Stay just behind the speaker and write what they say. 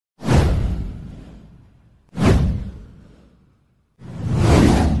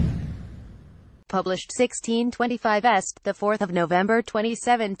published 1625 Est, the 4th of November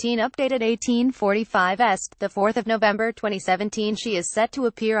 2017, updated 1845 Est, the 4th of November 2017. She is set to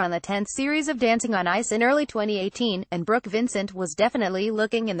appear on the 10th series of Dancing on Ice in early 2018, and Brooke Vincent was definitely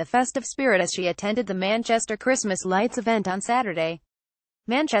looking in the festive spirit as she attended the Manchester Christmas Lights event on Saturday.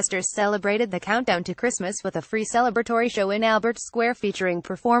 Manchester celebrated the countdown to Christmas with a free celebratory show in Albert Square featuring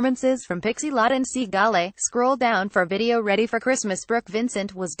performances from Pixie Lott and Sigale. Scroll down for video ready for Christmas. Brooke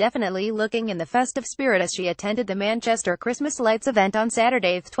Vincent was definitely looking in the festive spirit as she attended the Manchester Christmas Lights event on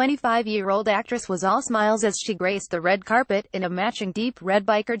Saturday. The 25-year-old actress was all smiles as she graced the red carpet in a matching deep red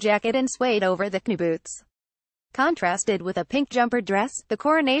biker jacket and suede over the knee boots. Contrasted with a pink jumper dress, the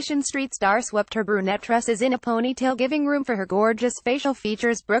Coronation Street star swept her brunette tresses in a ponytail, giving room for her gorgeous facial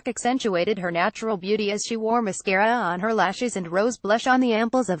features. Brooke accentuated her natural beauty as she wore mascara on her lashes and rose blush on the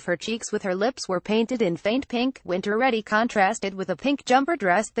amples of her cheeks, with her lips were painted in faint pink, winter-ready. Contrasted with a pink jumper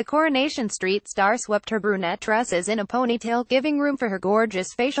dress, the Coronation Street star swept her brunette tresses in a ponytail, giving room for her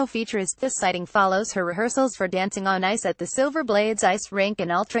gorgeous facial features. This sighting follows her rehearsals for Dancing on Ice at the Silver Blades Ice Rink in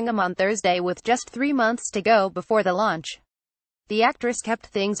Altrincham on Thursday, with just 3 months to go before the launch. The actress kept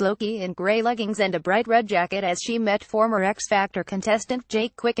things low-key in gray leggings and a bright red jacket as she met former X Factor contestant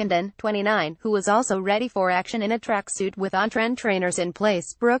Jake Quickenden, 29, who was also ready for action in a tracksuit with on-trend trainers in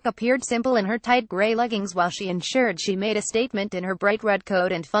place. Brooke appeared simple in her tight gray leggings while she ensured she made a statement in her bright red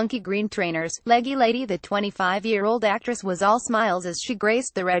coat and funky green trainers. Leggy Lady, the 25-year-old actress, was all smiles as she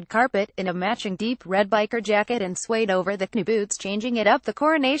graced the red carpet in a matching deep red biker jacket and suede over the knee boots. Changing it up, the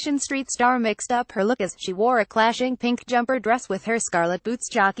Coronation Street star mixed up her look as she wore a clashing pink jumper dress with her scarlet boots.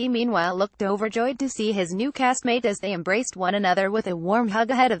 Jockey, meanwhile, looked overjoyed to see his new castmate as they embraced one another with a warm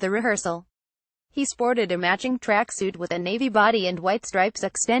hug ahead of the rehearsal. He sported a matching tracksuit with a navy body and white stripes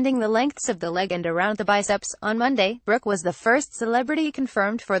extending the lengths of the leg and around the biceps. On Monday, Brooke was the first celebrity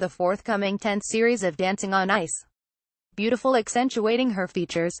confirmed for the forthcoming 10th series of Dancing on Ice. Beautiful, accentuating her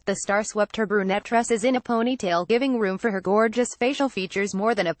features, the star swept her brunette tresses in a ponytail, giving room for her gorgeous facial features.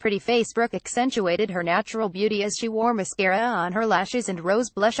 More than a pretty face, Brooke accentuated her natural beauty as she wore mascara on her lashes and rose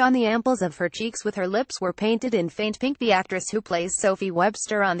blush on the amples of her cheeks, with her lips were painted in faint pink. The actress, who plays Sophie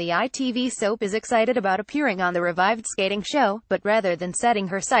Webster on the ITV soap, is excited about appearing on the revived skating show, but rather than setting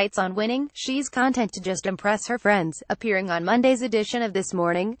her sights on winning, she's content to just impress her friends. Appearing on Monday's edition of This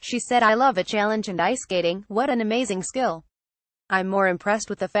Morning, she said, "I love a challenge and ice skating. What an amazing skill. I'm more impressed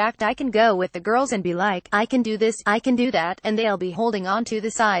with the fact I can go with the girls and be like, I can do this, I can do that, and they'll be holding on to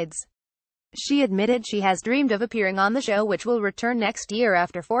the sides." She admitted she has dreamed of appearing on the show, which will return next year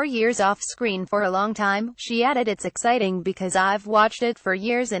after 4 years off screen for a long time. She added, "It's exciting because I've watched it for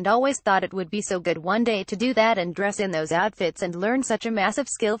years and always thought it would be so good one day to do that and dress in those outfits and learn such a massive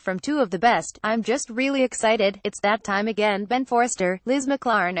skill from two of the best. I'm just really excited. It's that time again." Ben Forster, Liz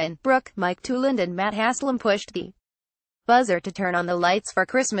McLaren and Brooke, Mike Tooland and Matt Haslam pushed the buzzer to turn on the lights for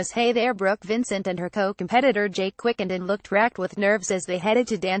Christmas. Hey there. Brooke Vincent and her co-competitor Jake Quickenden looked racked with nerves as they headed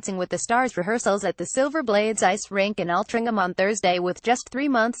to Dancing with the Stars rehearsals at the Silver Blades Ice Rink in Altrincham on Thursday, with just 3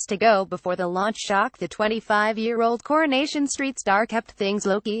 months to go before the launch. Shock, the 25-year-old Coronation Street star kept things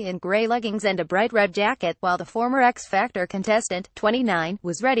low-key in gray leggings and a bright red jacket, while the former X Factor contestant, 29,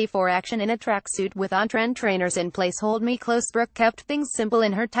 was ready for action in a tracksuit with on-trend trainers in place. Hold me close. Brooke kept things simple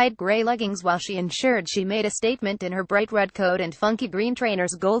in her tight gray leggings while she ensured she made a statement in her bright red coat and funky green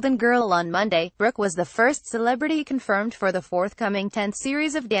trainers. Golden Girl. On Monday, Brooke was the first celebrity confirmed for the forthcoming 10th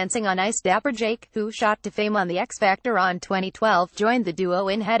series of Dancing on Ice. Dapper Jake, who shot to fame on the X Factor on 2012, joined the duo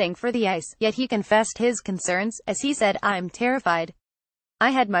in heading for the ice, yet he confessed his concerns, as he said, "I'm terrified. I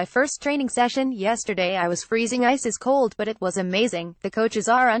had my first training session yesterday. I was freezing. Ice is cold, but it was amazing. The coaches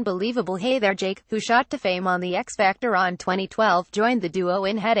are unbelievable." Hey there. Jake, who shot to fame on the X Factor on 2012, joined the duo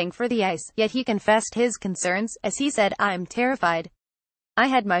in heading for the ice, yet he confessed his concerns, as he said, "I'm terrified. I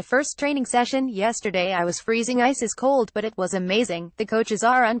had my first training session yesterday. I was freezing. Ice is cold, but it was amazing. The coaches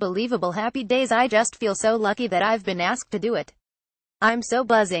are unbelievable. Happy days. I just feel so lucky that I've been asked to do it. I'm so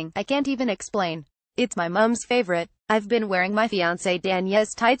buzzing. I can't even explain. It's my mum's favorite. I've been wearing my fiancé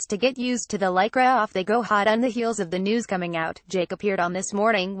Danielle's tights to get used to the lycra. Off they go, hot on the heels of the news coming out." Jake appeared on This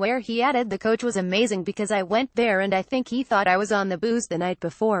Morning, where he added, "The coach was amazing because I went there and I think he thought I was on the booze the night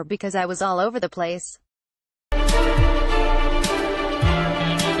before because I was all over the place.